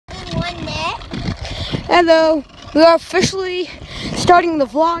Hello, we are officially starting the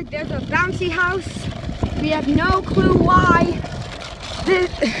vlog. There's a bouncy house. We have no clue why.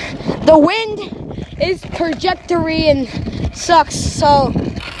 The wind is trajectory and sucks, so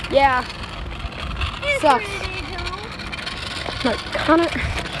yeah, sucks. Look, Connor,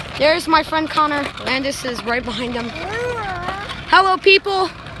 there's my friend Connor. Landis is right behind him. Hello, people.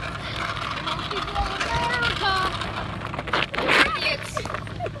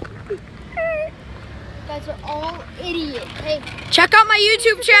 Guys are all idiots. Hey, check out my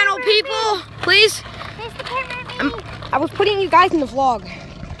YouTube channel, people. Please. I was putting you guys in the vlog.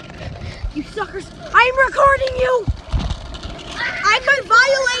 You suckers. I'm recording you. I'm gonna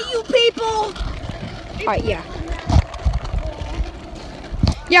violate you people. Alright, yeah.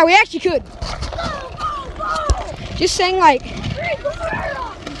 Yeah, we actually could. Just saying, like.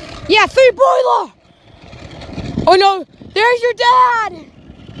 Yeah, 3 boiler. Oh no, there's your dad.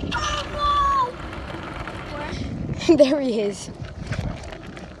 There he is.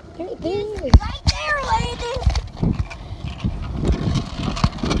 There he is. right there, Landon.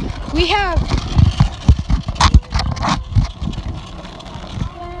 We have.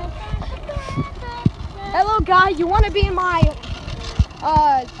 Hello, guy. You want to be in my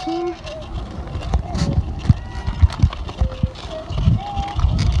team?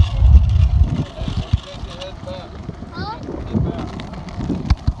 Huh?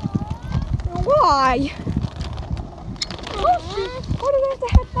 Why? Why do we have to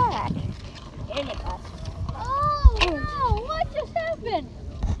head back? Oh no! What just happened?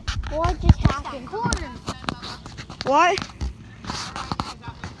 What just happened? Corner. What?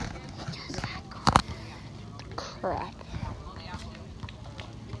 Crap.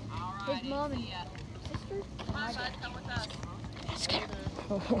 His mom and sister. Let's get him.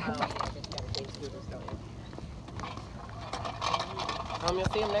 You'll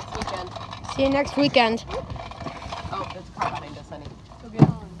see him next weekend. See you next weekend. Oh, there's a car behind us, honey.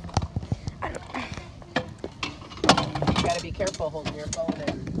 You gotta be careful holding your phone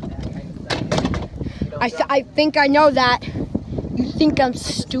and that kind of stuff. I think I know that. You think I'm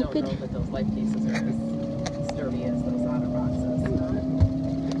stupid? Just don't know that those life cases are as sturdy as those otter boxes.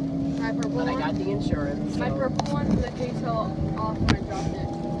 My purple But I got one. the insurance. My so- purple one, the case fell off when I dropped it.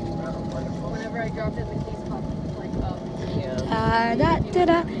 Oh, wonderful. Whenever I dropped it, the case popped like up. Yeah. Da da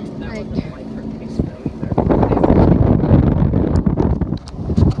da. That wasn't like her case though either.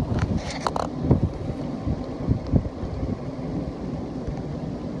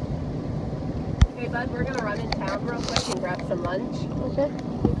 Okay, bud, we're gonna run in town real quick and grab some lunch. Okay.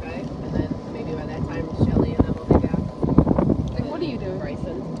 Okay, and then maybe by that time Shelly and then we'll be back. Like, what are you doing?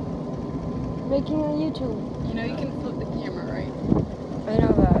 Bryson. Making a YouTube. You know you can flip the camera, right? I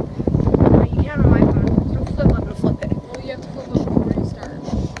know that. You can on my phone. Don't flip it and flip it. Well, you have to flip it before you start.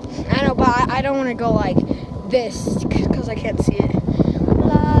 I know, but I don't want to go like this because I can't see it.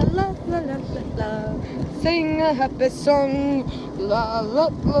 La la la la la la. Sing a happy song. La la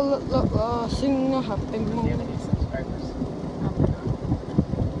la la la la. Sing a happy Do you have song. any subscribers?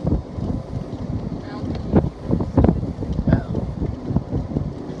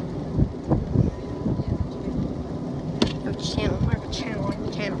 Which channel? Which channel?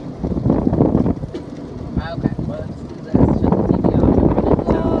 Which channel? Okay, well, let's do this. Shut the TV off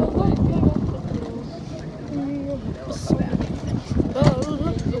and run in town.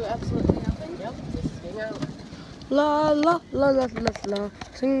 Do absolutely nothing. Yep, just hang out. La la la la la la.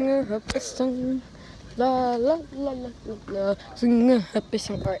 Sing a happy song. La la la la la la. Sing a happy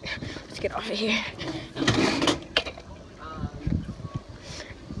song. Alright, let's get off of here.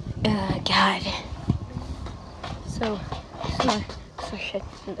 God. So shit.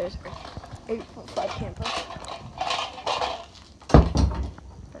 And there's our 8.5 campus.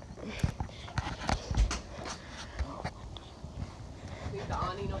 Think the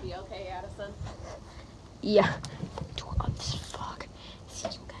awning will be okay, Addison? Yeah. Took off this